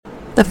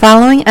The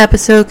following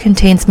episode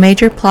contains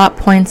major plot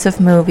points of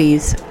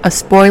movies. A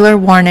spoiler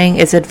warning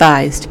is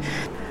advised.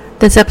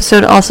 This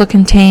episode also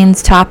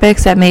contains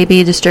topics that may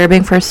be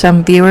disturbing for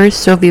some viewers,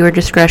 so viewer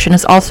discretion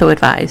is also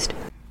advised.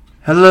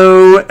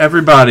 Hello,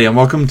 everybody, and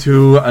welcome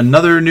to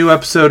another new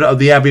episode of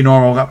the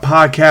Abnormal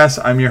Podcast.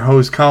 I'm your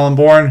host, Colin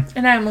Bourne.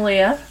 And I'm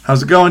Leah.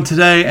 How's it going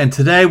today? And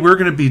today we're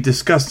going to be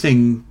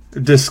discussing,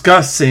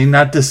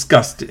 not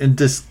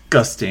disgusting.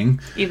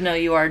 Even though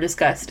you are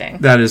disgusting.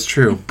 That is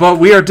true. But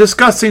we are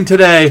discussing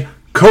today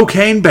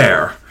Cocaine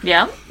Bear.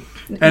 Yeah.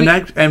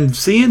 And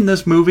seeing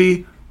this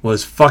movie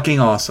was fucking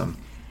awesome.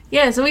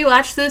 Yeah, so we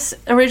watched this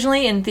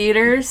originally in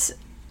theaters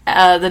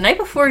the night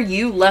before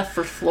you left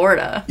for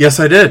Florida. Yes,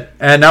 I did.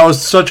 And that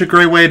was such a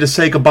great way to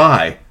say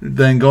goodbye.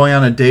 Then going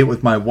on a date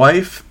with my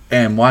wife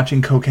and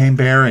watching Cocaine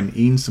Bear and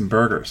eating some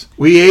burgers.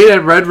 We ate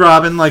at Red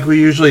Robin like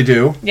we usually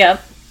do.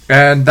 Yep.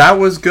 And that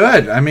was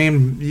good. I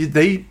mean,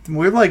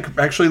 we're like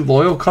actually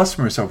loyal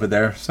customers over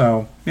there.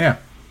 So, yeah.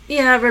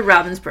 Yeah, Red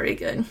Robin's pretty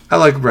good. I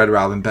like Red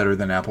Robin better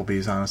than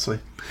Applebee's, honestly.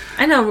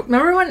 I know.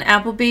 Remember when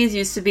Applebee's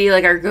used to be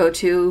like our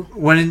go-to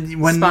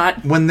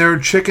spot? When their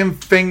chicken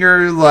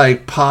finger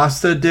like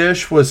pasta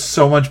dish was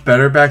so much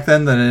better back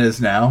then than it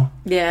is now.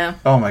 Yeah.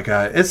 Oh my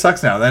god, it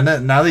sucks now.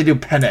 Now they do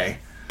penne.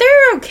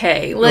 They're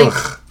okay. Like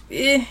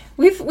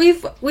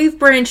we've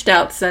branched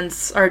out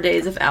since our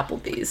days of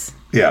Applebee's.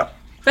 Yeah.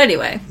 But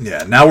anyway.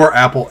 Yeah. Now we're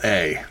Apple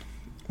A,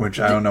 which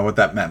I don't know what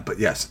that meant, but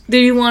yes. Do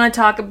you want to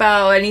talk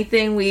about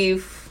anything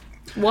we've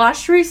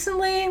watched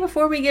recently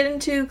before we get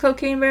into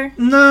Cocaine Bear?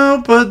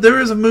 No, but there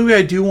is a movie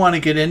I do want to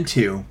get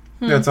into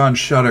that's on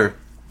Shudder.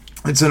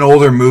 It's an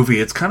older movie.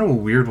 It's kind of a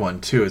weird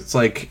one, too. It's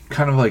like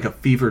kind of like a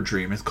fever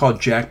dream. It's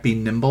called Jack Be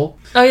Nimble.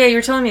 Oh, yeah, you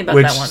were telling me about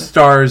that one. Which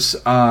stars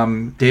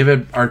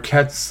David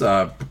Arquette's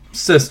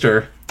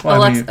sister.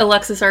 Well,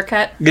 Alexis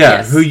Arquette? Yeah,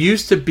 yes. who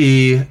used to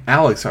be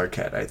Alex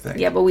Arquette, I think.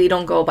 Yeah, but we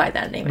don't go by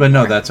that name But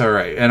anymore. no, that's all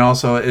right. And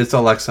also, it's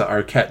Alexa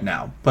Arquette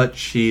now. But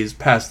she's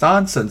passed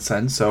on since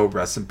then, so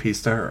rest in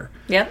peace to her.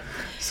 Yep.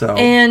 So,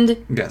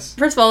 and yes.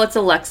 First of all, it's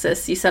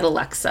Alexis. You said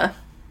Alexa.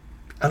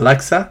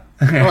 Alexa?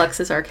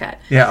 Alexis Arquette.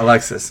 Yeah,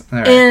 Alexis. All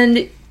right.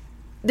 And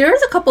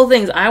there's a couple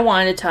things I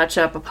wanted to touch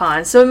up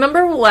upon. So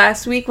remember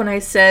last week when I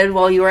said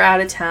while you were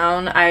out of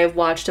town, I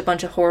watched a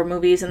bunch of horror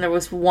movies, and there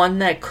was one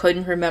that I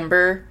couldn't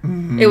remember?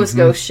 Mm-hmm. It was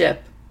Ghost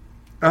Ship.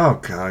 Oh,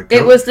 God.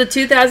 It was the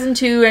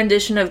 2002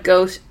 rendition of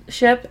Ghost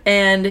Ship,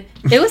 and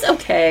it was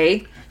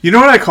okay. You know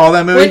what I call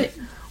that movie?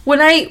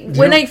 When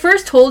I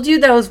first told you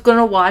that I was going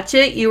to watch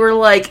it, you were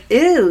like,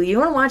 ew, you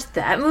want to watch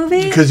that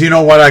movie? Because you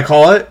know what I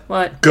call it?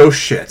 What? Ghost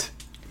shit.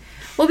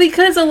 Well,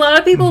 because a lot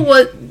of people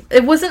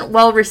it wasn't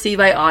well received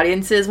by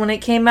audiences when it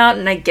came out,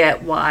 and I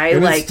get why.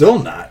 And like, it's still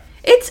not.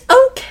 It's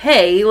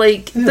okay.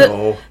 Like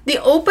the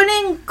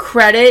opening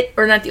credit,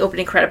 or not the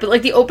opening credit, but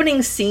like the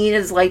opening scene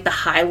is like the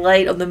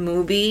highlight of the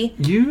movie.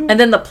 And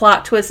then the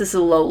plot twist is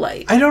the low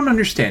light. I don't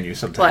understand you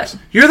sometimes.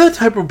 What? You're the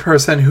type of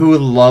person who would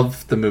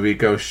love the movie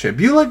Ghost Ship.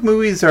 You like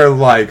movies that are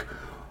like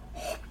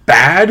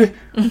bad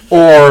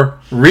or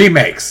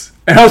remakes.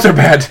 And those are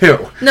bad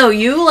too. No,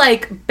 you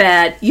like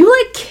bad. You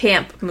like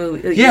camp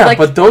movies. Yeah, like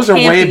but those are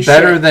way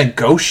better shit. than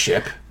Ghost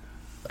Ship.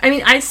 I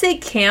mean, I say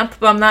camp,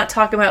 but I'm not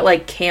talking about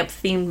like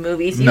camp-themed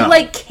movies. You No.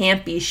 like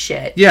campy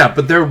shit. Yeah,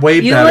 but they're way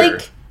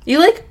better. You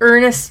like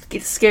earnest,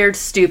 scared,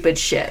 stupid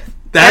shit.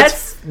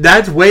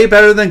 That's way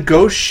better than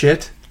Ghost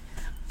Shit.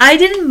 I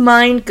didn't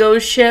mind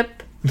Ghost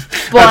Ship.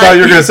 But I thought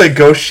you were going to say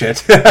Ghost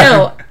Shit.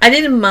 No, I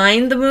didn't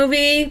mind the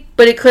movie,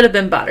 but it could have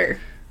been better.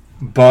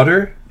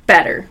 Butter?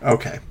 Better.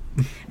 Okay.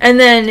 And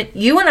then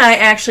you and I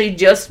actually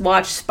just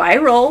watched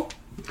Spiral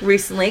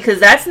recently, because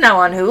that's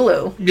now on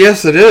Hulu.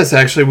 Yes, it is,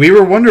 actually. We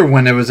were wondering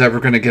when it was ever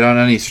going to get on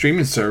any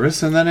streaming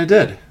service, and then it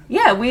did.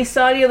 Yeah, we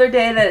saw the other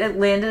day that it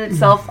landed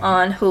itself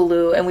on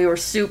Hulu, and we were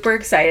super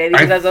excited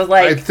because I was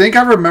like... I think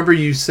I remember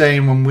you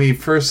saying when we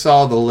first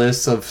saw the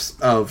list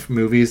of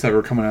movies that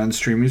were coming on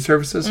streaming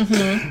services,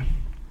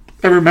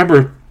 I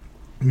remember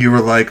you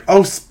were like,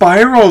 oh,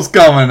 Spiral's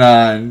coming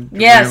on.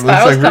 Yeah,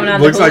 Spiral's coming on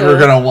Looks Hulu. like we're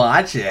going to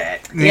watch it.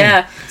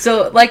 Yeah,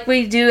 so like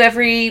we do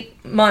every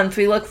month,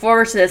 we look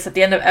forward to this at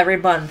the end of every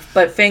month,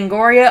 but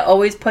Fangoria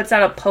always puts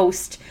out a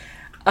post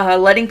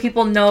letting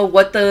people know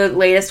what the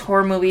latest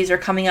horror movies are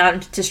coming out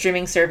into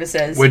streaming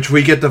services. Which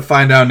we get to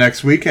find out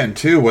next weekend,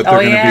 too, what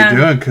they're going to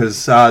be doing,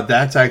 because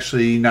that's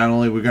actually not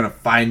only we're going to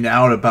find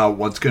out about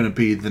what's going to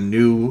be the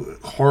new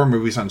horror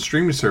movies on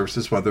streaming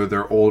services, whether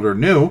they're old or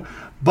new,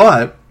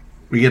 but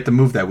we get to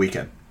move that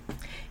weekend.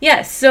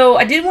 Yeah, so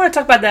I did want to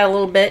talk about that a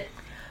little bit.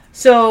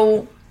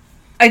 So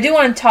I do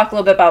want to talk a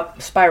little bit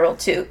about Spiral,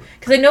 too,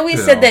 because I know we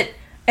said that...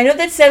 I know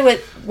that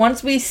said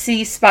once we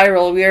see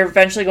Spiral, we are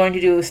eventually going to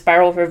do a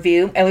Spiral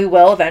review, and we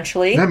will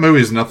eventually. That movie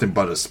is nothing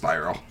but a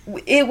Spiral.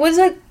 It was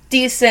a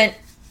decent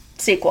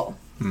sequel.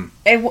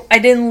 I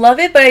didn't love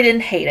it, but I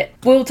didn't hate it.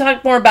 We'll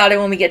talk more about it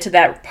when we get to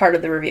that part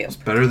of the review. It's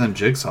better than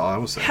Jigsaw, I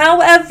would say.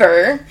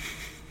 However,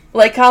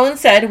 like Colin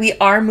said, we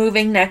are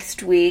moving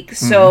next week,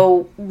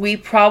 so we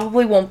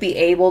probably won't be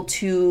able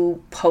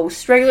to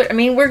post regular. I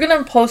mean, we're going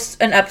to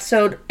post an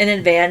episode in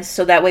advance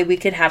so that way we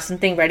can have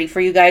something ready for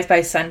you guys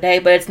by Sunday,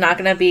 but it's not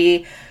going to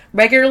be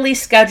regularly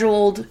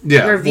scheduled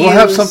reviews. We'll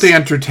have something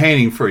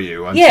entertaining for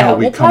you until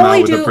we come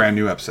out with a brand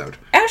new episode.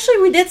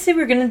 Actually, we did say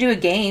we were going to do a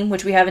game,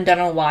 which we haven't done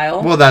in a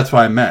while. Well, that's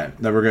what I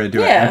meant, that we're going to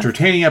do an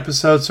entertaining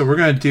episode. So we're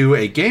going to do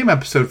a game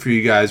episode for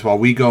you guys while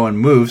we go and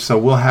move. So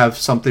we'll have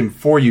something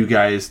for you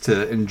guys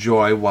to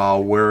enjoy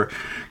while we're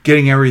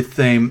getting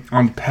everything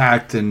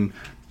unpacked and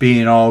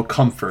being all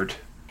comfort.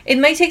 It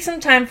might take some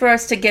time for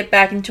us to get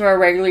back into our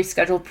regularly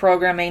scheduled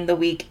programming the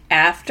week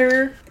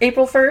after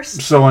April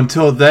 1st. So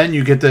until then,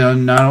 you get to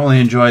not only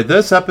enjoy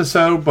this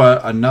episode,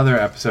 but another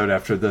episode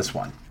after this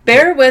one.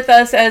 Bear with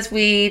us as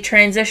we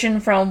transition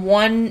from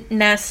one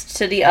nest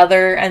to the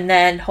other, and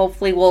then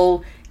hopefully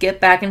we'll get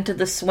back into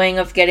the swing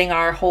of getting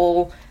our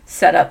whole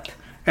setup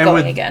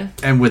going again.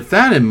 And with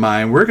that in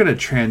mind, we're going to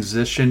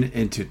transition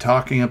into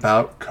talking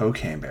about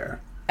Cocaine Bear.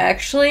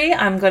 Actually,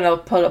 I'm going to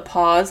put a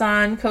pause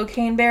on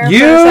Cocaine Bear for a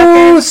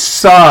second. You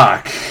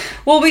suck.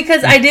 Well,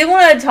 because I did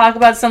want to talk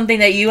about something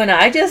that you and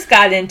I just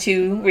got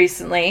into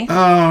recently.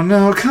 Oh,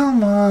 no,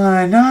 come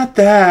on. Not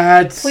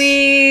that.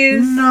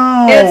 Please.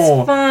 No.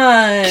 It's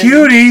fun.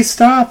 Cutie,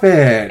 stop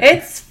it.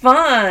 It's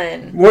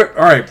fun. All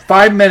right,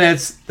 5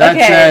 minutes. That's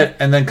it.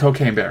 And then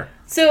Cocaine Bear.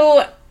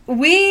 So...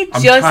 I'm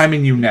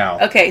timing you now.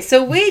 Okay,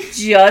 so we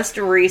just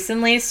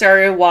recently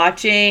started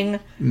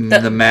watching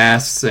The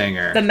Masked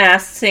Singer. The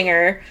Masked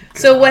Singer. God.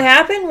 So what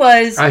happened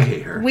was... I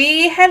hate her.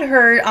 We had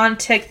heard on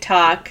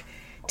TikTok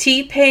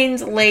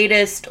T-Pain's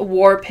latest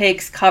War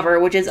Pigs cover,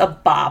 which is a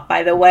bop,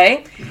 by the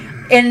way.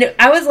 And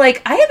I was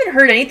like, I haven't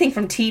heard anything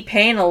from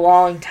T-Pain in a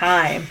long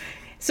time.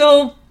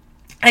 So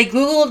I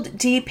Googled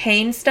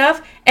T-Pain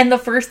stuff, and the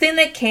first thing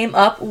that came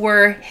up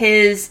were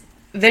his...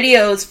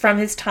 videos from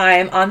his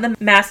time on The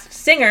Masked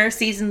Singer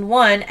Season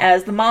 1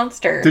 as the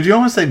monster. Did you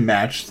almost say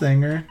Match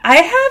Singer? I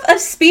have a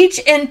speech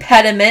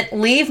impediment.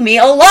 Leave me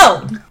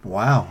alone.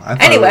 Wow. I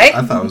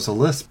thought it was a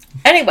lisp.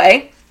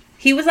 Anyway,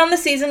 he was on the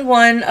Season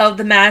 1 of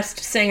The Masked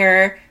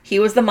Singer. He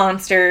was the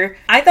monster.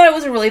 I thought it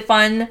was a really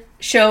fun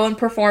show and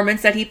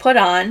performance that he put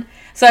on.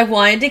 So I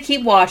wanted to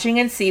keep watching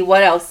and see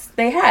what else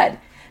they had.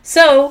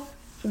 So...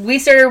 we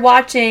started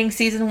watching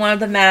Season 1 of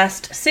The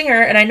Masked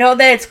Singer, and I know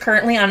that it's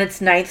currently on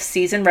its 9th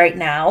season right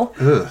now.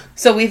 Ugh.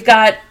 So we've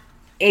got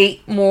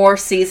 8 more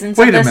seasons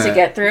of this to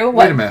get through.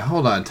 Wait a minute.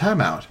 Hold on.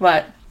 Time out.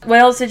 What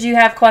else did you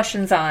have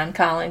questions on,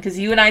 Colin? Because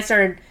you and I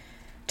started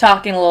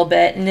talking a little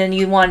bit, and then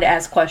you wanted to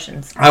ask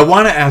questions. I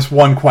want to ask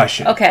one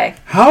question. Okay.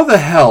 How the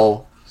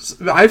hell...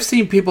 I've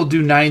seen people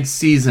do 9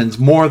 seasons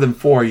more than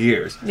 4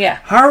 years. Yeah.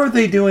 How are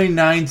they doing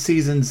 9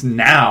 seasons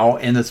now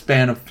in the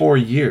span of 4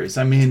 years?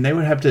 I mean, they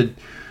would have to...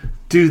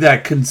 do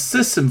that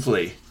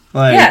consistently.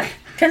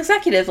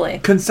 Consecutively.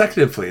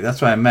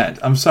 That's what I meant.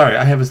 I'm sorry.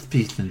 I have a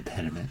speech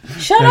impediment.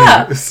 Shut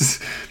up.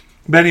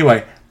 But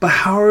anyway,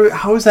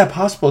 how is that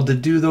possible to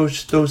do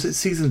those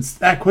seasons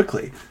that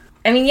quickly?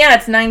 I mean, yeah,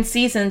 it's 9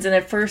 seasons, and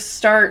it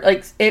first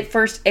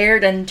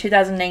aired in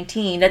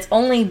 2019. That's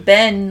only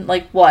been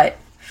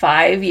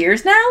 5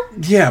 years now?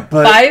 Yeah,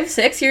 but 5,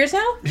 6 years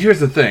now? Here's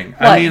the thing.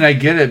 What? I mean, I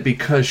get it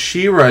because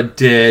She-Ra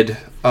did.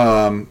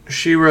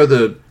 She-Ra,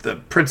 the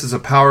Princess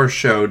of Power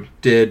show,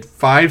 did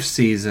 5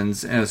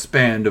 seasons in a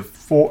span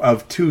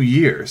of 2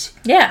 years.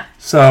 Yeah.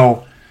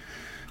 So,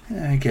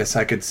 I guess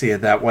I could see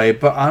it that way.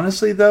 But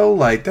honestly, though,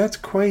 that's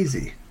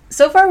crazy.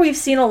 So far, we've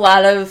seen a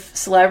lot of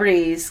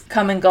celebrities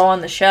come and go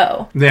on the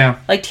show. Yeah.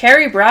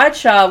 Terry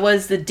Bradshaw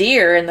was the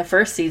deer in the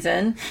first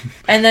season.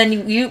 And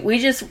then we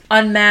just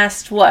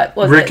unmasked, what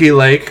was Ricky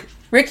Lake.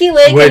 Ricky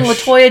Lake and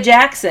LaToya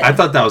Jackson. I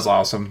thought that was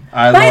awesome.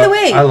 By the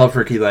way, I love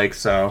Ricky Lake,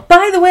 so.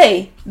 By the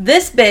way,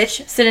 this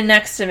bitch sitting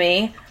next to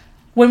me,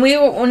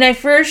 when I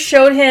first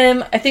showed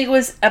him, I think it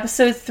was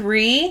episode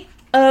 3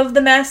 of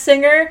The Masked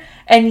Singer,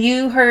 and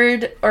you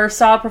heard or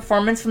saw a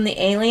performance from the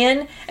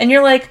alien, and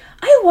you're like,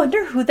 I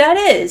wonder who that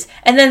is.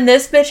 And then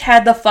this bitch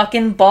had the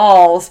fucking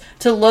balls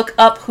to look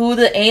up who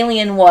the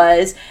alien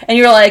was, and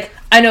you're like,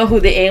 I know who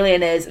the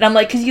alien is. And I'm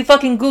like, because you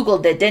fucking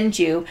Googled it, didn't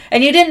you?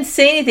 And you didn't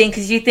say anything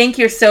because you think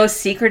you're so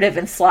secretive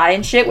and sly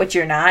and shit, which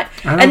you're not.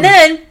 I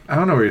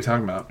don't know what you're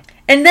talking about.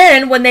 And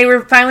then when they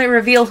finally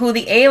reveal who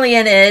the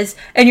alien is,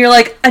 and you're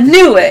like, I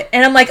knew it.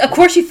 And I'm like, of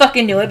course you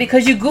fucking knew it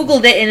because you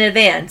Googled it in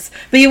advance.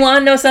 But you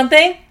want to know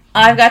something?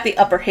 I've got the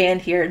upper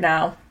hand here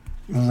now.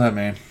 What does that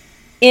mean?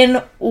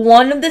 In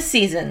one of the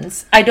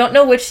seasons, I don't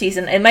know which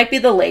season, it might be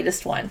the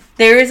latest one,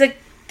 there is a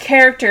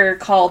character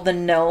called the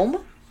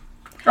Gnome.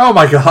 Oh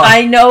my god.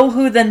 I know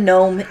who the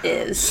Gnome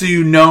is. So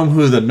you know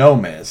who the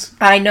Gnome is?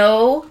 I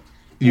know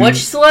which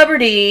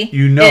celebrity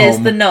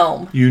is the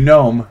Gnome. You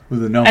know who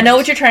the Gnome is. I know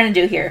what you're trying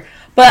to do here,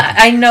 but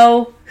I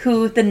know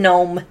who the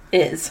Gnome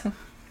is.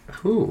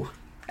 Who?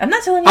 I'm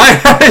not telling you.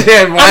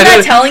 I'm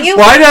not telling you.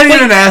 Why not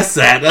even ask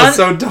that? That's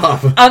so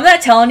dumb. I'm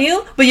not telling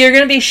you, but you're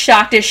going to be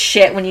shocked as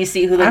shit when you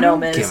see who the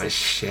gnome is. I don't give a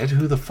shit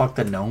who the fuck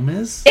the gnome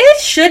is.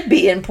 It should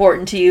be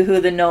important to you who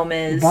the gnome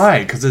is.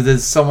 Why? Because it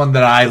is someone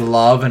that I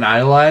love and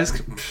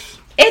idolize?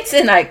 It's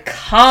an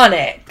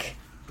iconic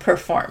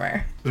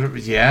performer.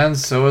 Yeah, and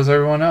so is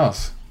everyone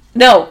else.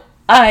 No,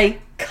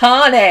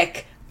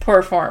 iconic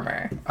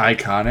performer.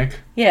 Iconic?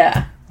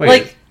 Yeah.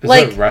 Wait, is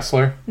that a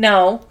wrestler?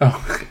 No.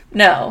 Oh.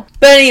 No.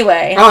 But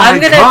anyway,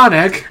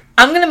 iconic.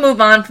 I'm gonna move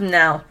on from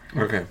now.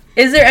 Okay.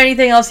 Is there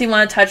anything else you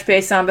want to touch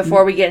base on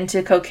before we get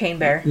into Cocaine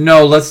Bear?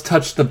 No, let's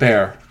touch the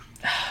bear.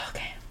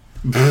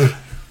 Okay.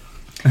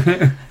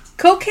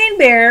 Cocaine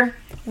Bear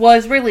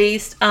was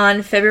released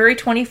on February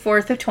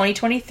 24th of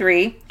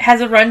 2023, has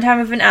a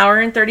runtime of 1 hour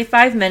and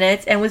 35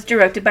 minutes, and was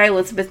directed by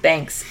Elizabeth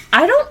Banks.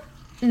 I don't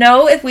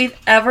know if we've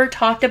ever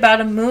talked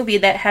about a movie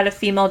that had a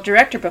female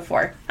director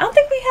before. I don't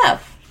think we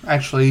have.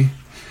 Actually,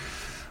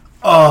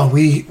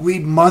 we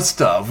must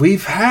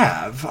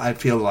have. I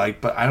feel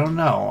like, but I don't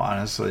know,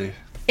 honestly.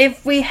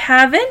 If we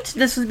haven't,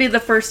 this would be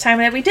the first time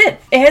that we did.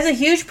 It has a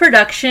huge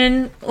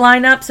production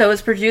lineup, so it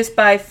was produced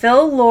by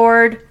Phil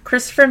Lord,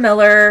 Christopher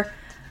Miller,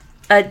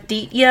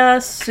 Aditya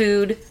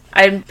Sood,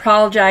 I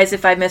apologize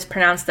if I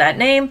mispronounced that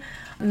name,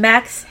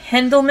 Max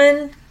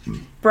Hendelman,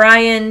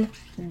 Brian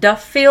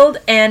Duffield,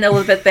 and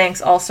Elizabeth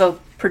Banks also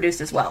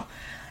produced as well.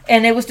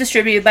 And it was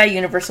distributed by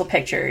Universal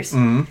Pictures.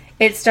 Mm-hmm.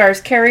 It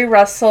stars Kerry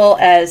Russell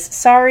as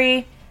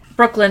Sari,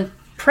 Brooklyn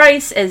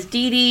Price as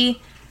Dee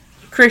Dee,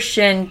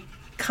 Christian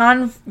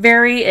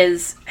Convery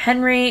as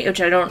Henry, which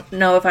I don't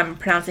know if I'm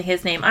pronouncing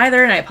his name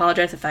either, and I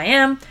apologize if I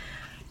am,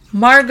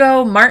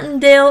 Margot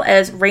Martindale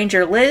as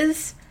Ranger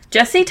Liz,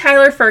 Jesse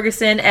Tyler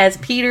Ferguson as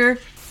Peter.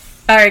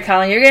 All right,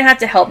 Colin, you're going to have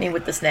to help me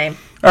with this name.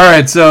 All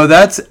right, so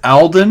that's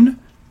Alden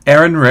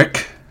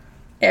Ehrenreich.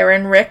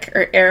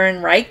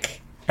 Ehrenreich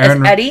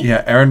as Eddie.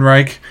 Yeah,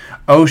 Ehrenreich.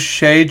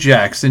 O'Shea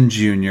Jackson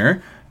Jr.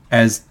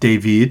 as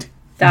David.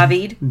 And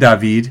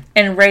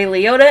Ray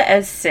Liotta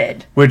as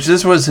Sid. Which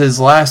this was his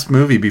last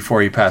movie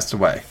before he passed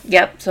away.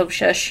 Yep, so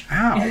shush.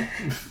 Ow.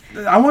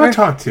 I want to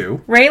talk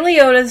to. Ray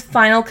Liotta's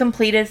final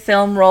completed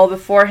film role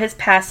before his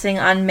passing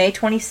on May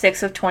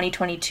 26th of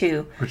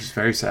 2022. Which is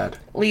very sad.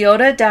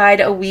 Liotta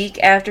died a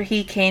week after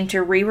he came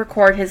to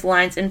re-record his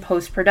lines in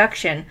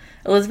post-production.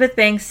 Elizabeth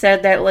Banks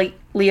said that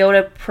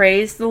Liotta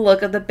praised the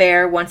look of the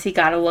bear once he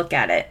got a look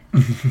at it.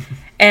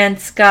 And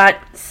Scott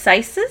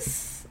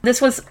Seiss?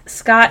 This was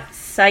Scott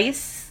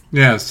Seiss?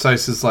 Yeah,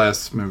 Seiss's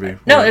last movie.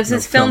 No, it was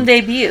his film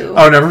debut.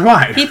 Oh, never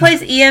mind. He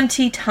plays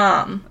EMT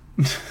Tom.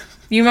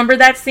 You remember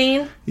that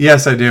scene?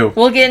 Yes, I do.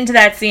 We'll get into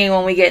that scene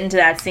when we get into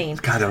that scene.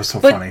 God, that was so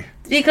funny.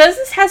 Because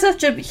this has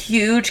such a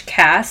huge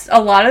cast, a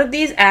lot of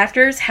these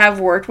actors have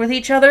worked with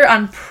each other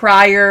on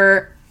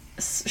prior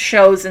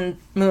shows and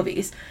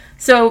movies.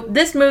 So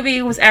this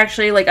movie was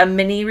actually like a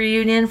mini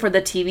reunion for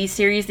the TV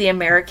series The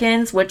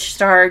Americans, which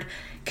starred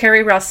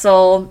Kerry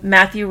Russell,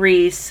 Matthew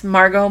Rhys,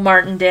 Margot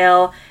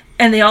Martindale,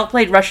 and they all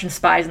played Russian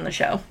spies in the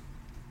show.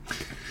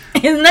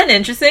 Isn't that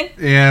interesting?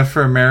 Yeah,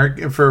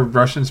 for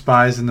Russian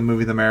spies in the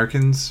movie The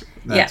Americans,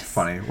 that's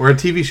funny. We're a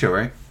TV show,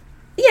 right?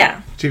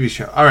 Yeah. TV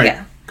show. All right,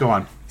 Go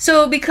on.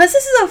 So because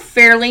this is a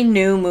fairly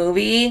new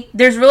movie,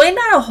 there's really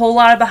not a whole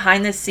lot of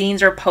behind the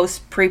scenes or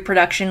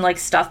pre-production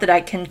stuff that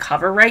I can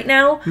cover right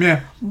now.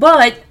 Yeah.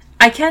 But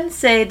I can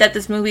say that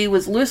this movie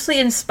was loosely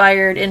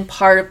inspired in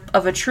part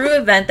of a true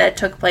event that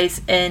took place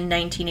in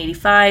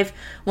 1985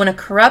 when a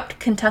corrupt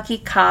Kentucky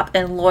cop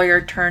and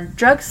lawyer turned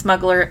drug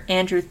smuggler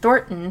Andrew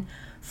Thornton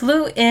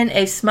flew in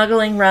a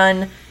smuggling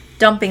run,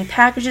 dumping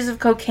packages of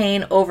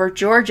cocaine over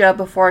Georgia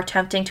before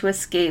attempting to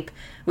escape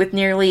with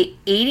nearly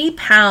 80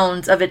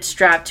 pounds of it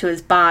strapped to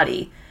his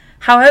body.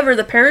 However,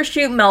 the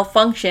parachute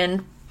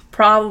malfunctioned,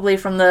 probably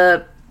from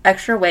the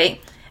extra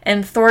weight,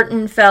 and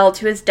Thornton fell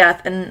to his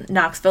death in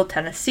Knoxville,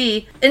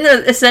 Tennessee, in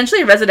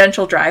essentially a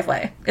residential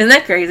driveway. Isn't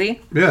that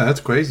crazy? Yeah,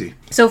 that's crazy.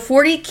 So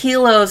 40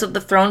 kilos of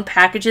the thrown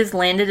packages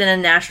landed in a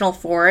national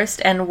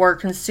forest and were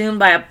consumed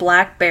by a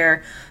black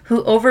bear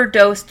who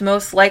overdosed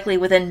most likely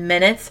within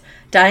minutes,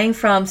 dying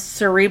from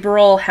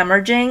cerebral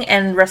hemorrhaging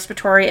and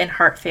respiratory and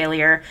heart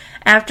failure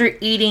after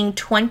eating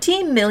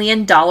 $20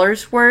 million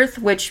worth,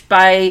 which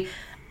by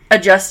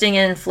adjusting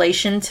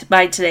inflation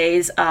by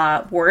today's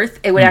worth,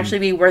 it would actually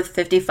be worth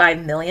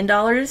 $55 million.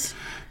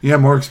 Yeah,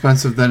 more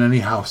expensive than any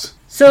house.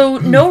 So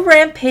no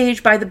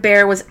rampage by the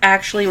bear was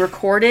actually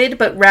recorded,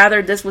 but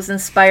rather this was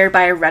inspired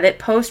by a Reddit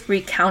post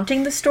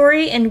recounting the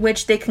story in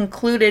which they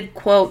concluded,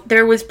 quote,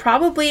 there was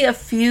probably a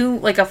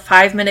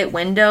 5-minute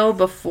window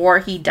before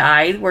he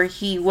died where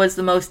he was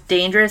the most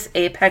dangerous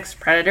apex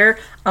predator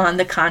on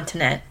the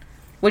continent.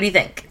 What do you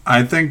think?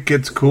 I think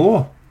it's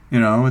cool.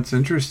 It's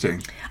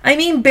interesting. I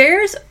mean,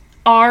 bears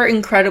are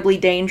incredibly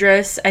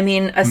dangerous. I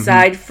mean,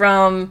 aside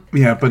from...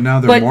 Yeah, but now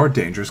they're more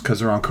dangerous because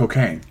they're on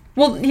cocaine.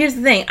 Well, here's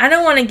the thing. I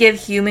don't want to give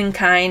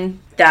humankind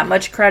that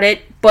much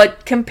credit,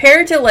 but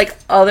compared to,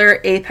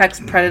 other apex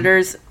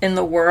predators in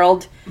the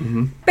world,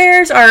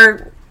 bears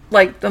are,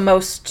 the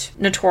most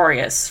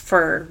notorious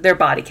for their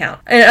body count,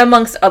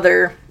 amongst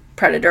other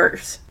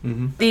predators.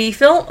 The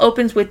film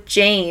opens with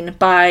Jane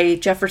by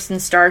Jefferson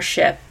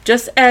Starship,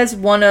 just as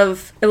one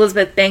of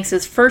Elizabeth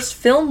Banks' first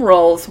film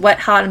roles, Wet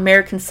Hot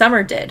American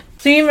Summer, did.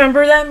 So you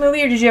remember that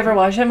movie, or did you ever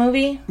watch that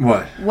movie?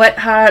 What? Wet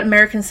Hot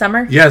American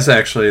Summer? Yes,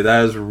 actually.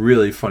 That is a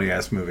really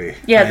funny-ass movie.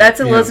 Yeah, that's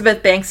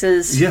Elizabeth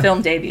Banks'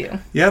 film debut.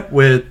 Yep,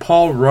 with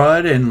Paul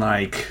Rudd and,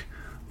 like,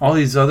 all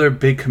these other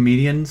big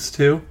comedians,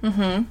 too.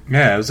 Mm-hmm.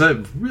 Yeah, it was a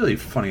really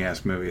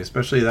funny-ass movie,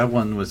 especially that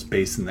one was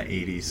based in the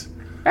 80s.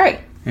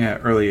 Right. Yeah,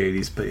 early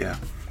 80s, but yeah.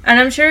 And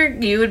I'm sure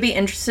you would be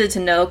interested to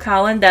know,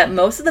 Colin, that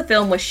most of the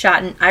film was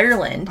shot in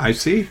Ireland. I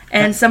see.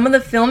 And some of the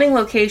filming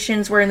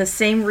locations were in the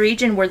same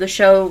region where the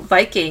show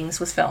Vikings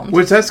was filmed.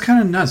 Which, that's kind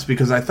of nuts,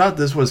 because I thought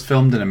this was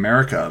filmed in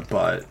America,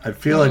 but I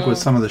feel like with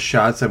some of the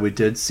shots that we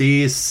did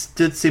see, it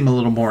did seem a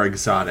little more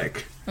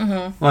exotic.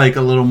 Mm-hmm. Like,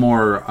 a little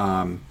more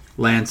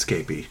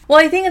landscapey. Well,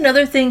 I think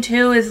another thing,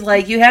 too, is,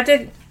 like, you have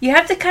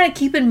to kind of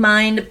keep in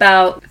mind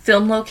about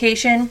film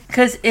location,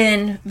 because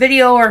in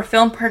video or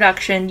film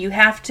production, you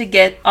have to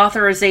get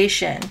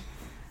authorization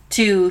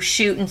to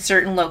shoot in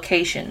certain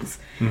locations.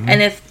 Mm-hmm.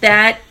 And if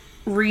that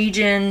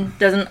region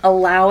doesn't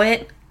allow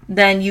it,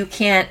 then you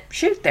can't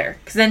shoot there,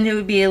 because then it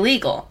would be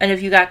illegal. And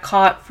if you got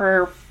caught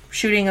for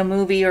shooting a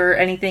movie or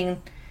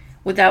anything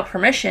without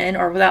permission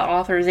or without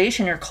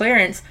authorization or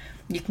clearance,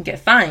 you can get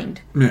fined,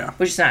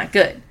 which is not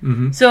good.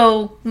 Mm-hmm.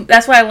 So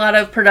that's why a lot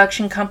of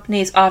production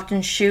companies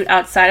often shoot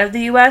outside of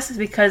the U.S. is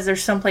because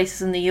there's some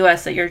places in the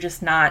U.S. that you're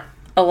just not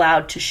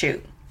allowed to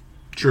shoot.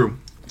 True.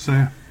 So,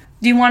 yeah.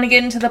 Do you want to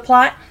get into the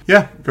plot?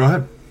 Yeah, go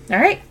ahead. All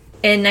right.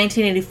 In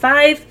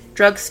 1985,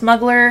 drug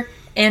smuggler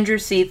Andrew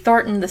C.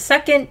 Thornton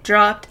II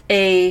dropped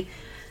a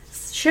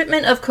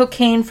shipment of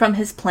cocaine from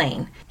his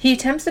plane. He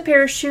attempts to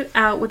parachute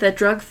out with a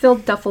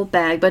drug-filled duffel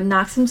bag, but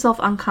knocks himself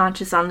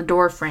unconscious on the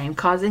doorframe,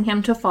 causing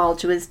him to fall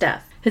to his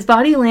death. His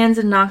body lands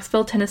in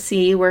Knoxville,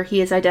 Tennessee, where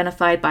he is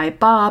identified by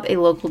Bob, a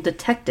local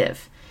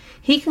detective.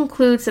 He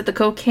concludes that the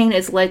cocaine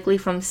is likely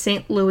from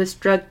St. Louis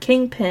drug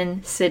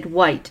kingpin Sid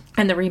White,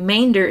 and the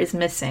remainder is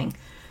missing.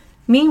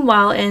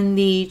 Meanwhile, in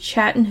the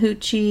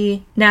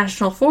Chattahoochee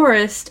National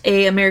Forest,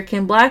 an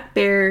American black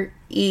bear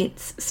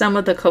eats some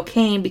of the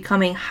cocaine,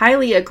 becoming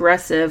highly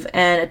aggressive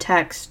and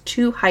attacks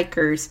two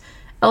hikers,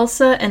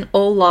 Elsa and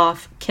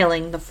Olaf,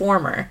 killing the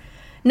former.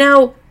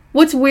 Now,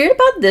 what's weird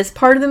about this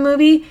part of the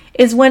movie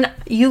is when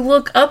you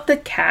look up the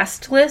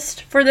cast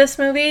list for this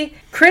movie,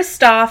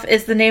 Christoph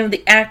is the name of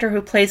the actor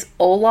who plays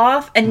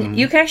Olaf, and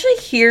you can actually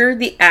hear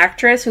the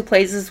actress who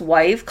plays his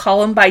wife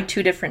call him by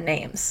two different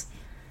names.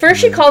 First,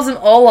 she calls him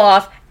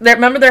Olaf.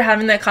 Remember they're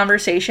having that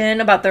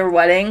conversation about their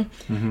wedding,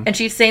 and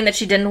she's saying that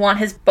she didn't want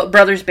his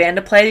brother's band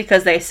to play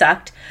because they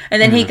sucked. And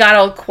then he got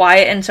all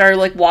quiet and started,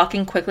 like,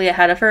 walking quickly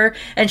ahead of her,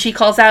 and she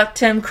calls out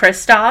to him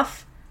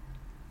Christoph.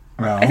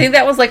 Well, I think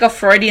that was, like, a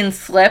Freudian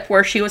slip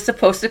where she was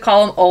supposed to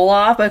call him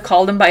Olaf, but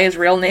called him by his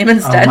real name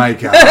instead. Oh, my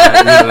God.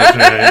 Yeah,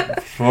 that's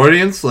right.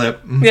 Freudian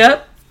slip.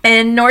 Yep.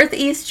 In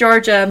Northeast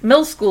Georgia,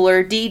 middle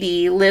schooler Dee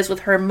Dee lives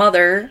with her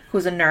mother,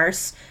 who's a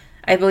nurse.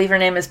 I believe her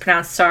name is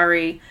pronounced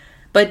Sorry.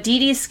 But Dee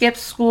Dee skips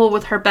school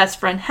with her best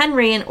friend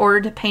Henry in order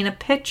to paint a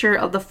picture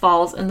of the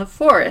falls in the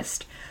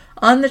forest.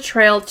 On the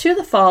trail to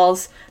the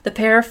falls, the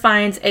pair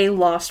finds a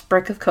lost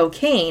brick of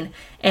cocaine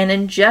and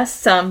ingest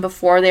some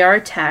before they are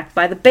attacked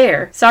by the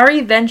bear.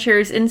 Sorry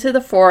ventures into the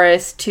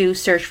forest to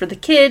search for the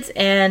kids,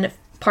 and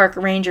park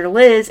ranger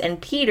Liz and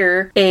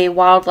Peter, a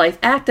wildlife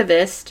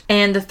activist,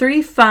 and the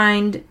three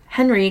find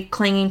Henry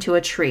clinging to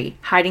a tree,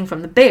 hiding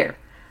from the bear.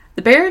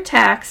 The bear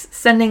attacks,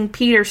 sending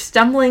Peter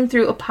stumbling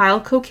through a pile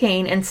of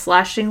cocaine and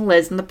slashing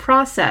Liz in the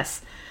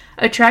process.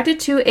 Attracted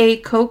to a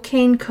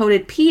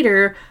cocaine-coated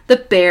Peter, the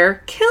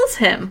bear kills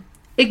him,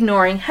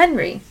 ignoring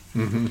Henry.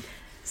 Mm-hmm.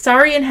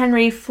 Sorry and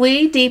Henry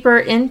flee deeper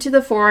into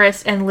the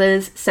forest, and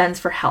Liz sends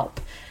for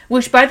help.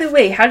 Which, by the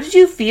way, how did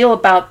you feel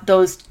about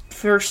those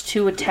first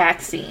two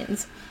attack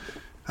scenes?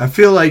 I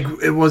feel like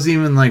it wasn't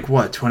even,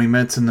 20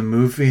 minutes in the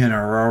movie, and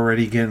we're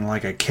already getting,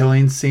 a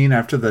killing scene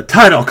after the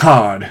title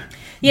card.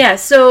 Yeah,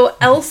 so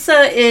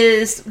Elsa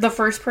is the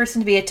first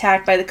person to be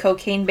attacked by the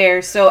cocaine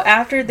bear. So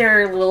after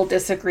their little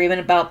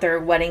disagreement about their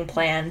wedding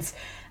plans,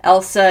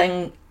 Elsa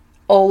and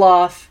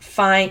Olaf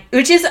find...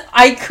 I'm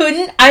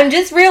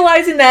just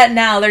realizing that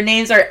now. Their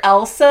names are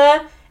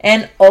Elsa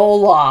and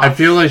Olaf. I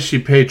feel like she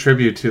paid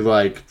tribute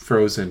to,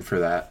 Frozen for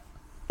that.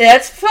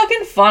 That's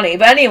fucking funny.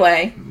 But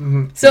anyway,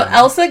 so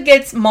Elsa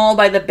gets mauled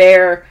by the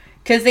bear...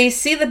 because they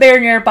see the bear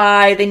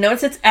nearby, they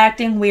notice it's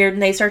acting weird,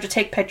 and they start to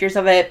take pictures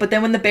of it. But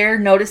then when the bear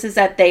notices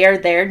that they are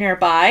there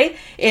nearby,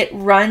 it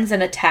runs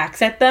and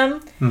attacks at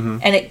them,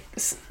 and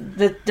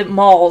it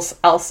mauls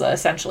Elsa,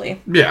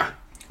 essentially. Yeah.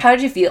 How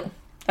did you feel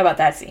about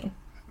that scene?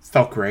 It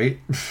felt great.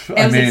 It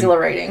was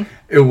exhilarating.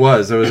 It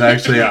was. It was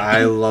actually,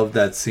 I loved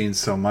that scene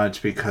so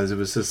much because it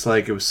was just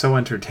it was so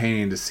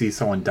entertaining to see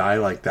someone die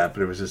like that,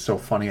 but it was just so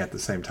funny at the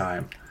same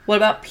time. What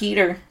about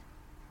Peter?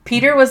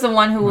 Peter was the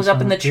one who was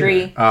up in the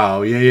tree.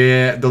 Oh,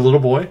 yeah. The little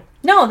boy?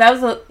 No,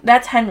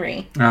 that's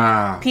Henry.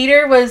 Ah.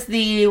 Peter was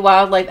the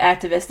wildlife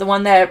activist, the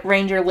one that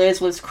Ranger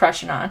Liz was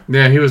crushing on.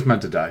 Yeah, he was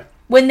meant to die.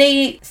 when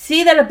they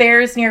see that a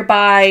bear is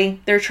nearby,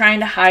 they're trying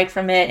to hide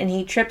from it, and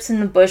he trips in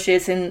the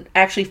bushes and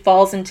actually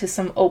falls into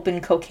some open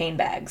cocaine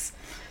bags.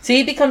 So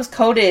he becomes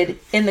coated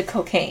in the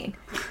cocaine.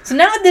 So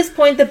now at this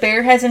point, the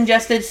bear has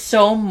ingested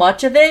so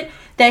much of it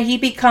that he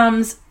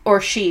becomes, or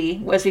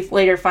she, as we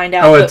later find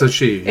out. Oh, it's a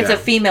she. It's a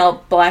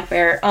female black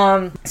bear.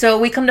 So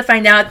we come to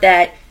find out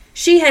that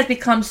she has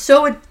become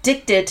so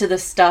addicted to the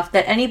stuff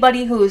that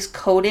anybody who is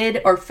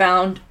coated or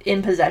found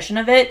in possession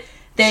of it,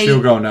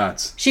 she'll go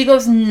nuts. She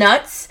goes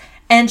nuts,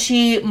 and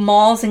she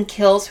mauls and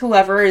kills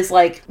whoever is,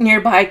 like,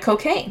 nearby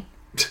cocaine.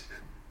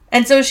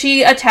 And so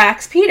she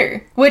attacks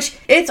Peter, which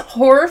it's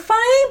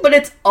horrifying, but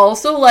it's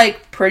also,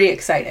 like, pretty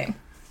exciting.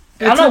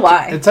 I don't know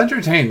why. It's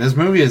entertaining. This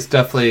movie is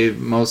definitely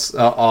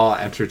all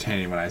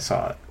entertaining when I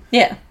saw it.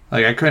 Yeah.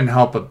 Like, I couldn't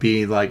help but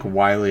be, like,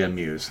 wildly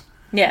amused.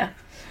 Yeah.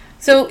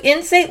 So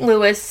in St.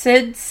 Louis,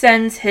 Sid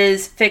sends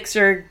his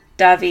fixer,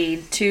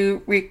 David,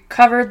 to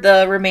recover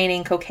the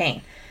remaining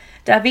cocaine.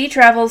 David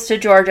travels to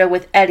Georgia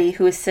with Eddie,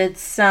 who is Sid's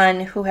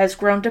son, who has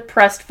grown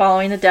depressed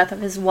following the death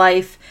of his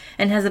wife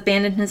and has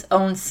abandoned his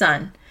own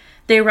son.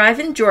 They arrive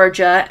in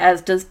Georgia,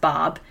 as does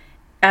Bob,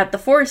 at the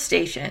forest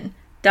station.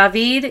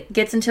 David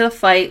gets into a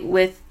fight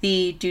with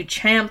the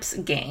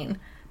Duchamps gang,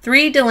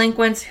 3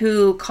 delinquents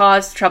who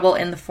caused trouble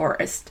in the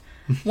forest.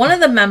 One of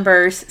the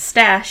members,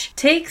 Stash,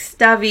 takes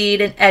David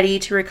and Eddie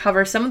to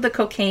recover some of the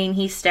cocaine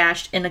he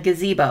stashed in a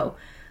gazebo.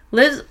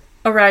 Liz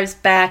arrives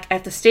back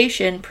at the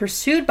station,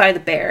 pursued by the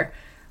bear.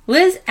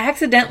 Liz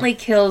accidentally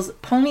kills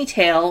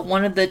Ponytail,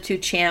 one of the 2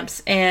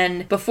 champs,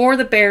 and before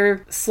the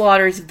bear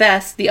slaughters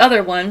Vest, the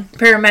other one,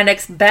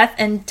 paramedics Beth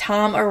and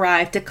Tom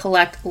arrive to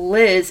collect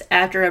Liz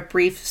after a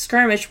brief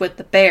skirmish with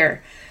the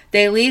bear.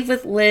 They leave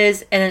with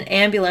Liz in an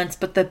ambulance,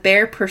 but the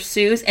bear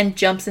pursues and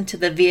jumps into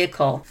the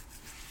vehicle.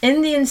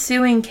 In the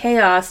ensuing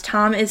chaos,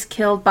 Tom is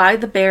killed by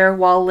the bear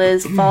while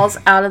Liz falls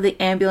out of the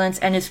ambulance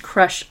and is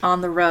crushed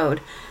on the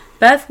road.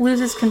 Beth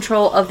loses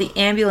control of the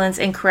ambulance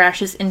and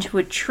crashes into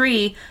a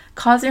tree,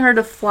 causing her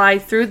to fly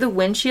through the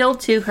windshield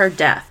to her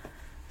death.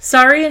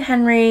 Sari and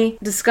Henry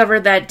discover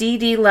that Dee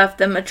Dee left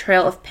them a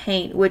trail of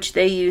paint, which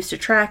they use to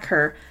track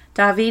her.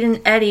 David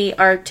and Eddie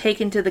are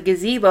taken to the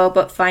gazebo,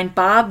 but find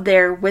Bob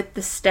there with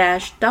the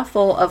stashed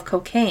duffel of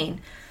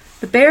cocaine.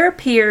 The bear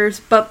appears,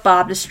 but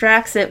Bob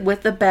distracts it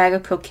with the bag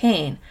of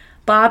cocaine.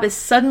 Bob is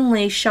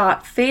suddenly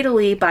shot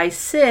fatally by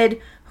Sid,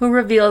 who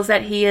reveals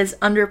that he is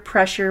under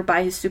pressure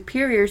by his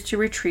superiors to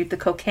retrieve the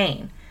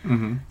cocaine.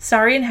 Mm-hmm.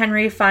 Sari and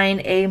Henry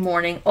find a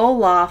mourning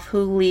Olaf,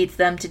 who leads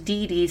them to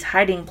Dee Dee's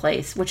hiding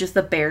place, which is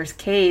the bear's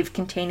cave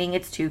containing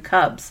its 2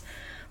 cubs.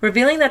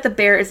 Revealing that the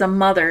bear is a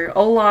mother,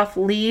 Olaf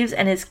leaves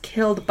and is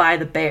killed by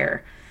the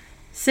bear.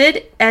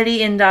 Sid,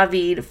 Eddie, and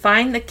David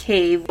find the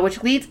cave,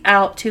 which leads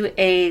out to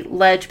a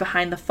ledge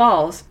behind the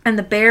falls, and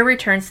the bear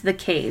returns to the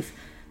cave.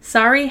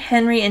 Sari,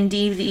 Henry, and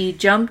Dee Dee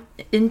jump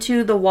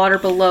into the water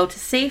below to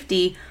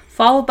safety,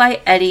 followed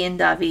by Eddie and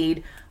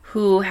David,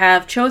 who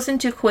have chosen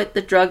to quit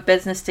the drug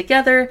business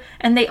together,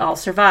 and they all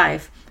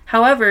survive.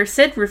 However,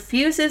 Sid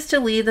refuses to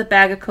leave the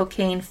bag of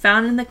cocaine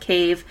found in the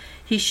cave.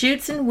 He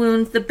shoots and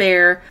wounds the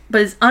bear,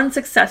 but is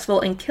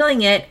unsuccessful in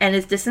killing it and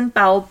is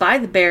disemboweled by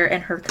the bear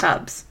and her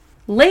cubs.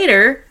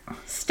 Later,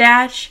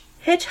 Stash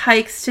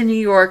hitchhikes to New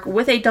York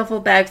with a duffel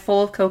bag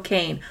full of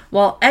cocaine,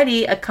 while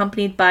Eddie,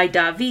 accompanied by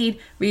David,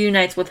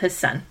 reunites with his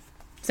son.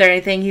 Is there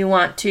anything you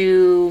want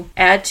to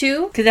add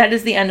to? Because that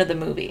is the end of the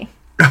movie.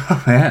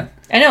 Oh, man.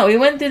 I know, we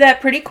went through that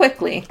pretty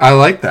quickly. I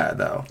like that,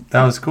 though.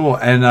 That was cool.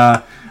 And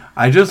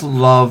I just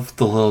love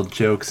the little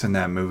jokes in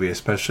that movie,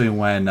 especially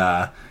when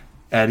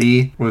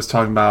Eddie was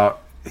talking about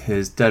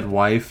his dead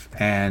wife,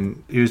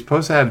 and he was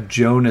supposed to have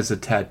Joan as a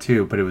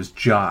tattoo, but it was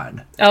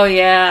John. Oh,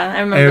 yeah, I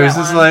remember and it was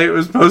just like, it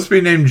was supposed to be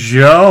named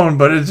Joan,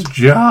 but it's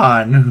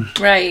John.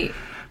 Right.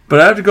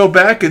 But I have to go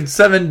back in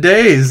 7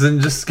 days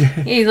and just...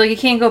 He's like, you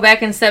can't go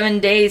back in 7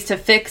 days to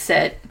fix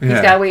it. He's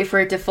got to wait for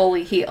it to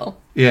fully heal.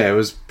 Yeah, it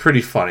was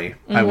pretty funny,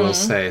 I will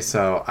say.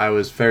 So I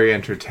was very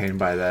entertained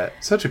by that.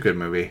 Such a good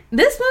movie.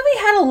 This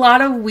movie had a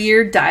lot of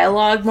weird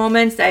dialogue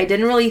moments that I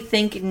didn't really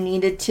think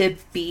needed to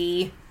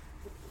be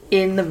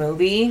in the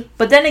movie.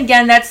 But then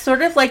again, that's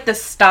sort of like the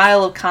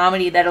style of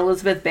comedy that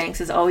Elizabeth Banks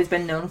has always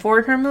been known for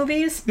in her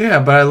movies. Yeah,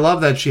 but I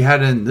love that she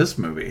had it in this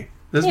movie.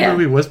 This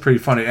movie was pretty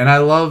funny. And I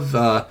love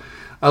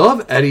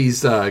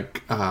Eddie's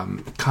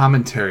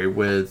commentary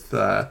with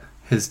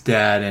his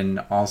dad and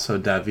also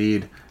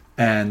David.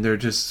 And they're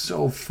just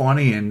so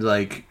funny. And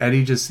like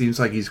Eddie just seems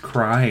like he's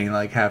crying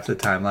like half the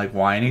time, like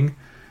whining.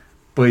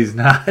 But he's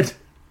not.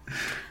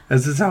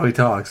 This is how he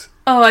talks.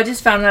 Oh, I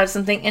just found out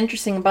something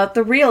interesting about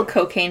the real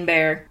cocaine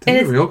bear.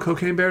 Did the real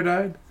cocaine bear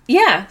died?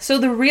 Yeah, so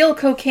the real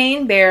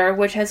cocaine bear,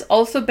 which has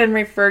also been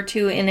referred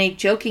to in a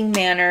joking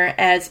manner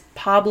as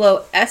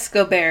Pablo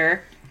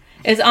Escobar,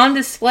 is on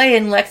display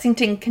in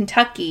Lexington,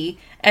 Kentucky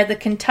at the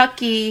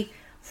Kentucky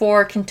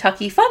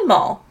Fun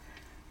Mall.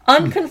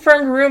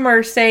 Unconfirmed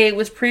rumors say it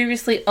was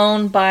previously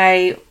owned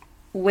by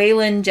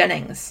Waylon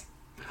Jennings.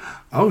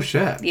 Oh,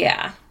 shit.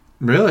 Yeah.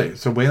 Really?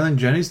 So Waylon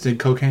Jennings did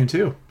cocaine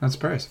too. Not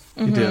surprised.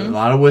 He did a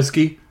lot of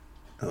whiskey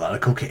a lot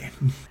of cocaine.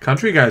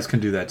 Country guys can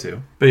do that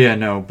too. But yeah,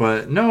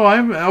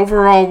 I'm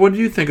overall, what do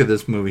you think of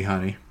this movie,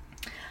 honey?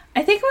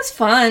 I think it was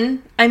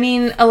fun. I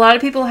mean, a lot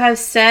of people have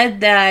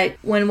said that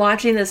when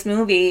watching this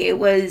movie, it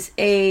was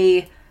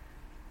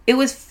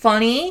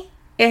funny.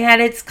 It had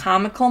its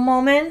comical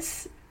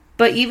moments.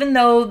 But even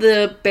though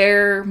the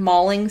bear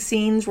mauling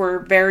scenes were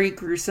very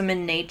gruesome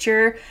in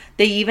nature,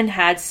 they even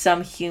had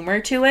some humor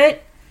to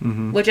it,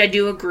 which I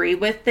do agree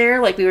with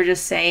there. Like we were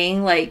just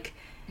saying, like...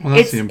 Well,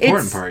 that's the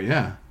important part,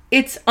 yeah.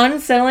 It's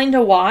unsettling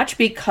to watch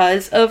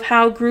because of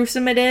how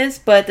gruesome it is,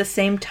 but at the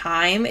same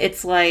time,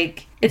 it's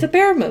like... It's a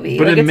bear movie.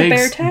 But, like,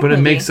 it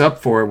makes up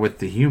for it with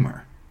the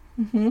humor.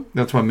 Mm-hmm.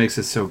 That's what makes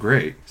it so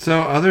great.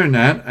 So other than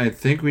that, I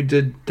think we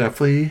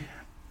definitely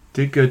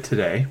did good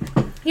today.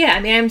 Yeah,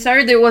 I mean, I'm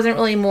sorry there wasn't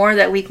really more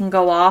that we can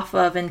go off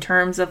of in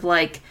terms of,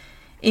 like,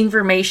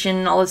 information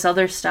and all this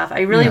other stuff.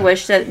 I really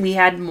wish that we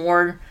had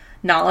more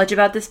knowledge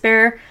about this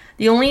bear.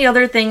 The only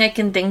other thing I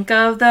can think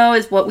of, though,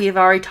 is what we have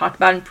already talked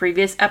about in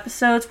previous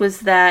episodes,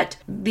 was that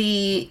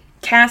the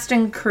cast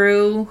and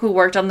crew who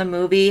worked on the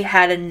movie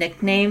had a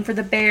nickname for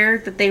the bear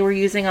that they were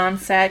using on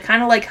set,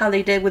 kind of like how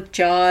they did with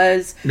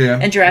Jaws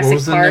and Jurassic Park. What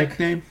was the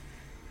nickname?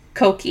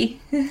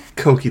 Koki.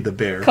 Koki the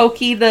bear.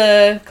 Koki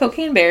the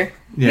cocaine bear.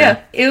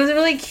 Yeah. It was a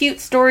really cute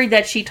story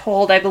that she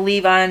told, I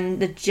believe, on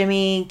the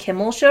Jimmy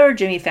Kimmel show or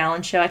Jimmy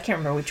Fallon show. I can't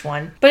remember which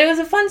one. But it was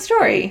a fun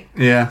story.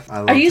 Yeah, I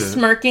loved it. Are you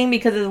smirking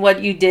because of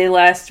what you did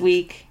last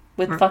week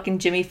with fucking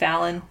Jimmy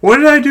Fallon? What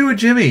did I do with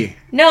Jimmy?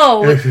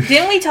 No,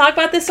 didn't we talk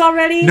about this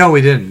already? No,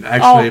 we didn't.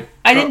 Actually,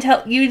 I didn't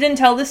tell you. Didn't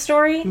tell this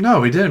story?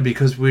 No, we didn't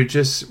because we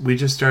just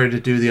started to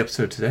do the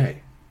episode today.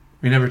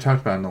 We never talked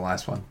about it in the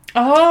last one.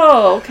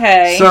 Oh,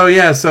 okay.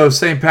 So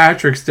St.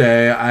 Patrick's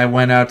Day, I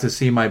went out to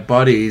see my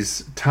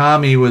buddies.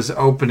 Tommy was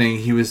opening.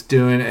 He was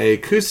doing an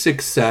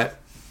acoustic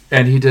set,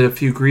 and he did a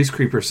few Grease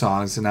Creeper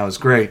songs, and that was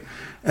great.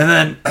 And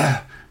then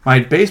my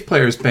bass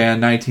player's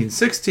band,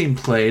 1916,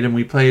 played,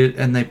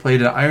 and they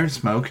played at Iron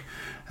Smoke.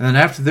 And then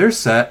after their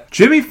set,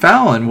 Jimmy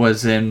Fallon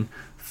was in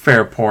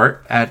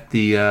Fairport at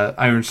the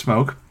Iron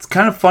Smoke. It's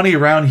kind of funny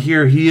around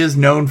here. He is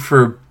known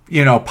for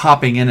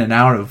popping in and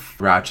out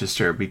of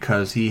Rochester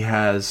because he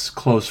has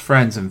close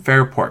friends in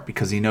Fairport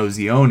because he knows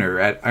the owner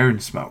at Iron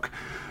Smoke.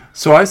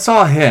 So I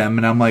saw him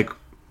and I'm like,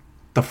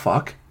 the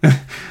fuck? I'm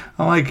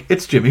like,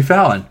 it's Jimmy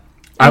Fallon.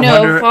 I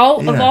know,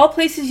 of all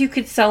places you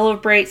could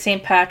celebrate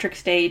St.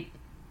 Patrick's Day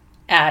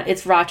at,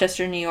 it's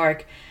Rochester, New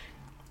York.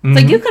 It's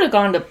like you could have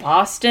gone to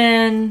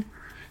Boston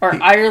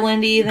or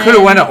Ireland even. Could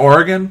have went to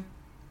Oregon.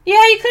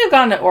 Yeah, you could have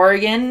gone to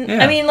Oregon.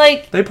 Yeah. I mean,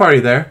 like... They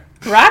party there.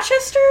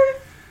 Rochester?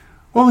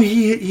 Well,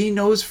 he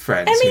knows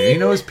friends here. He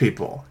knows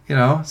people.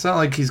 It's not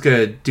like he's going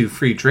to do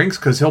free drinks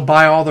because he'll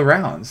buy all the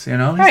rounds.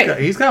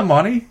 He's got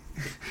money.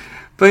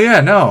 But yeah,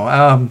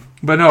 no.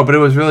 But it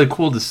was really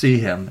cool to see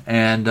him.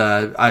 And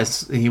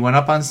he went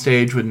up on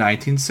stage with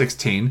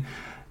 1916.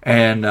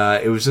 And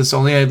it was just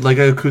only like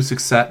an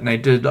acoustic set. And they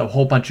did a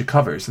whole bunch of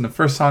covers. And the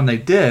first song they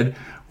did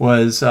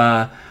was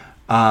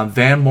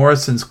Van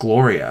Morrison's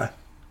Gloria.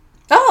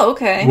 Oh,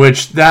 okay.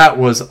 Which, that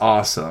was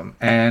awesome.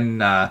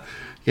 And...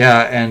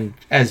 yeah, and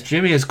as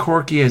Jimmy, as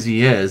quirky as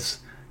he is,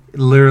 it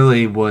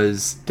literally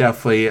was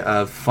definitely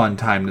a fun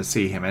time to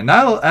see him. And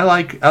I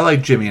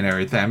like Jimmy and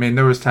everything. I mean,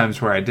 there was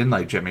times where I didn't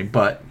like Jimmy,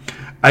 but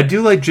I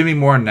do like Jimmy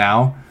more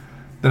now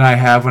than I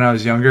have when I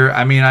was younger.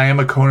 I mean, I am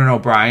a Conan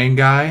O'Brien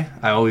guy.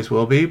 I always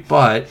will be,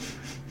 but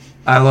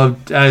I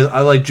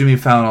like Jimmy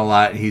Fallon a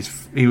lot. He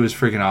was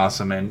freaking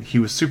awesome, and he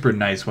was super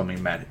nice when I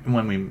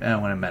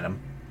met him.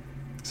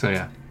 So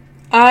yeah.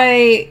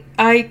 I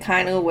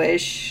kind of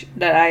wish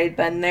that I had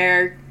been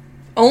there,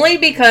 only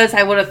because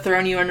I would have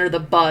thrown you under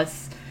the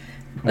bus.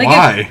 Like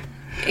why?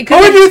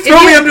 Why would you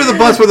throw me under the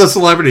bus with a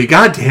celebrity?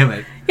 God damn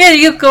it. Yeah,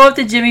 you go up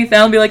to Jimmy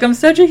Fallon and be like, I'm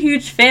such a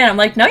huge fan. I'm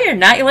like, no, you're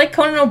not. You like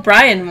Conan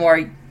O'Brien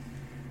more.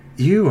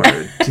 You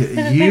suck.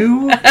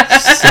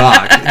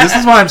 This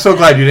is why I'm so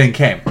glad you didn't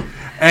came.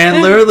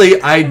 And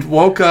literally, I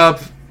woke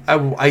up.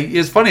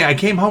 It's funny. I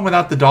came home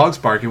without the dogs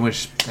barking,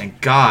 which,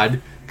 thank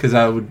God, because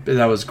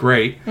that was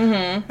great.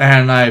 Mm-hmm.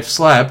 And I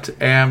slept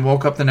and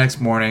woke up the next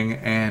morning,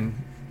 and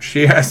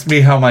she asked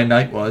me how my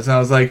night was, and I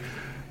was like,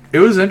 it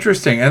was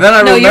interesting. And then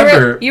I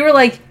remember you were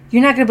like,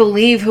 you're not gonna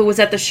believe who was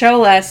at the show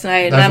last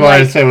night. That's why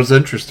I say it was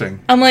interesting.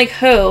 I'm like,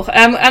 who?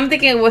 I'm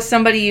thinking it was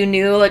somebody you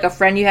knew, like a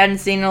friend you hadn't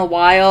seen in a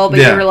while, but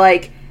you were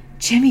like,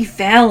 Jimmy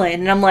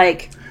Fallon, and I'm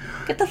like,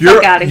 get the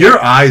fuck out of here.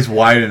 Your eyes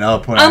widen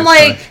up when I'm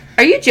like,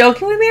 are you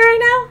joking with me right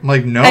now? I'm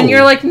like, no. And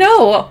you're like,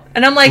 no.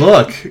 And I'm like,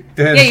 look.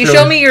 Yeah, you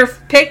show me your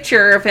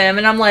picture of him,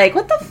 and I'm like,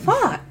 what the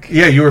fuck?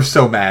 Yeah, you were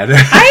so mad.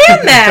 I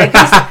am mad.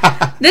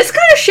 'Cause this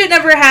kind of shit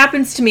never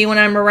happens to me when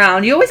I'm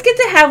around. You always get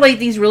to have like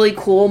these really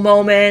cool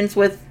moments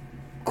with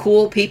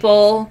cool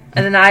people,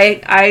 and then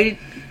I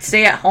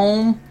stay at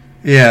home.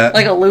 Yeah.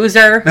 Like a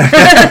loser.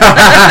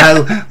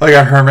 Like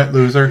a hermit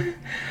loser.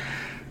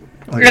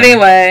 Like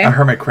anyway. A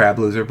hermit crab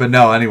loser. But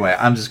no, anyway,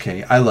 I'm just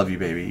kidding. I love you,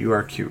 baby. You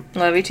are cute.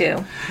 Love you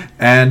too.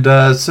 And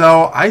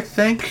so I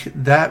think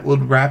that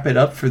would wrap it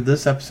up for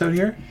this episode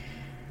here.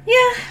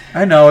 Yeah.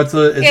 I know it's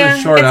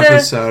a short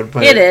episode,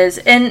 but it is.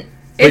 And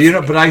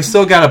But I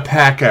still got a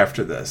pack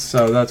after this,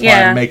 so that's why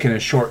I'm making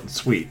it short and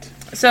sweet.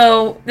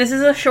 So this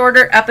is a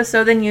shorter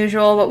episode than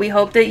usual, but we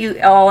hope that you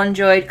all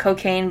enjoyed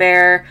Cocaine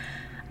Bear.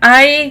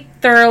 I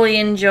thoroughly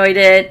enjoyed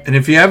it. And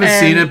if you haven't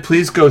seen it,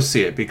 please go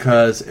see it,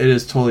 because it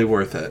is totally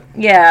worth it.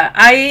 Yeah,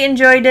 I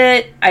enjoyed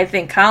it. I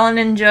think Colin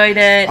enjoyed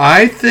it.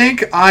 I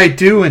think I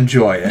do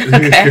enjoy it.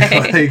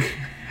 Okay.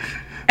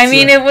 I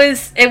mean, it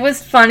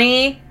was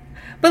funny.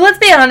 But let's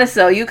be honest,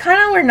 though. You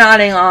kind of were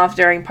nodding off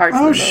during parts of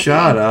the movie. Oh,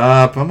 shut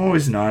up. I'm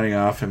always nodding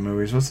off in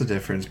movies. What's the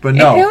difference? But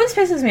no. It always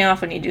pisses me off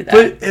when you do that.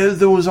 But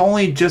there was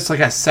only just like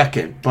a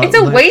second. But it's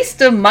a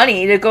waste of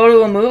money to go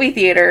to a movie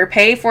theater,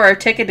 pay for a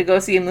ticket to go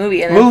see a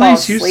movie, and then fall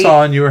asleep. At least you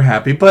saw and you were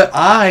happy. But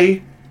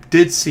I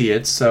did see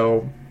it,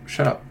 so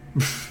shut up.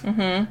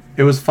 Mm-hmm.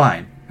 It was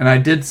fine. And I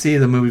did see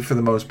the movie for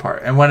the most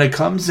part. And when it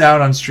comes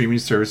out on streaming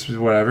services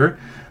or whatever,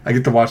 I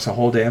get to watch the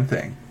whole damn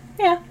thing.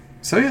 Yeah.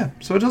 So it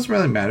doesn't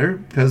really matter,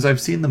 because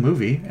I've seen the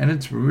movie, and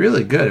it's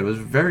really good. It was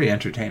very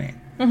entertaining.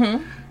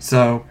 Mm-hmm.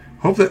 So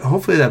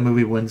hopefully that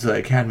movie wins the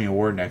Academy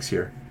Award next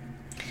year.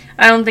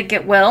 I don't think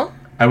it will.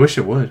 I wish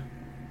it would.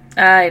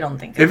 I don't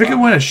think it will. If it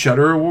could win a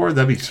Shudder Award,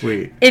 that'd be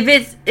sweet. If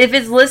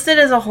it's listed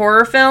as a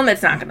horror film,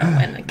 it's not going to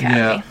win the Academy.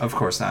 Yeah, of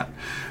course not.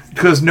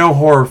 Because no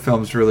horror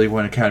films really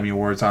win Academy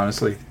Awards,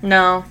 honestly.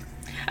 No.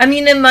 I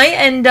mean, it might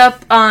end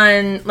up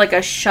on, like,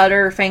 a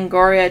Shudder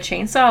Fangoria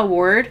Chainsaw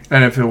Award.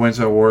 And if it wins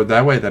an award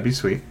that way, that'd be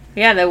sweet.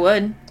 Yeah, that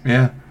would.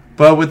 Yeah.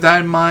 But with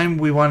that in mind,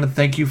 we want to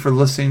thank you for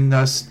listening to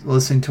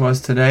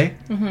us today.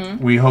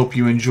 Mm-hmm. We hope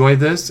you enjoy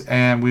this,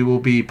 and we will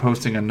be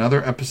posting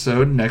another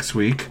episode next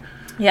week.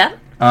 Yeah.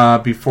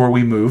 Before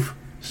we move.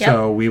 Yep.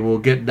 So we will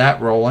get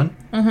that rolling.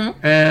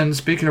 Mm-hmm. And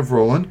speaking of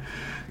rolling,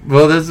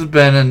 well, this has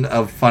been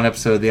a fun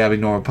episode of the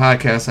Abnormal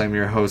Podcast. I'm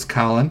your host,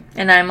 Colin.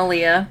 And I'm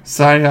Aaliyah.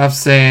 Signing off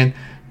saying,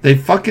 they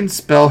fucking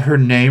spell her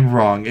name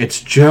wrong.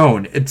 It's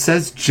Joan. It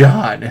says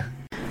John.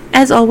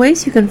 As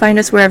always, you can find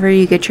us wherever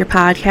you get your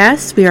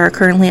podcasts. We are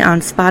currently on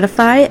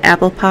Spotify,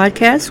 Apple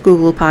Podcasts,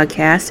 Google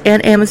Podcasts,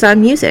 and Amazon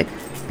Music.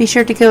 Be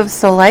sure to give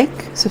us a like,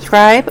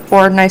 subscribe,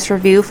 or a nice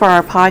review for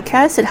our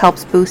podcast. It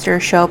helps boost our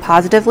show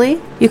positively.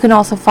 You can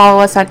also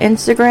follow us on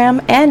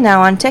Instagram and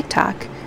now on TikTok.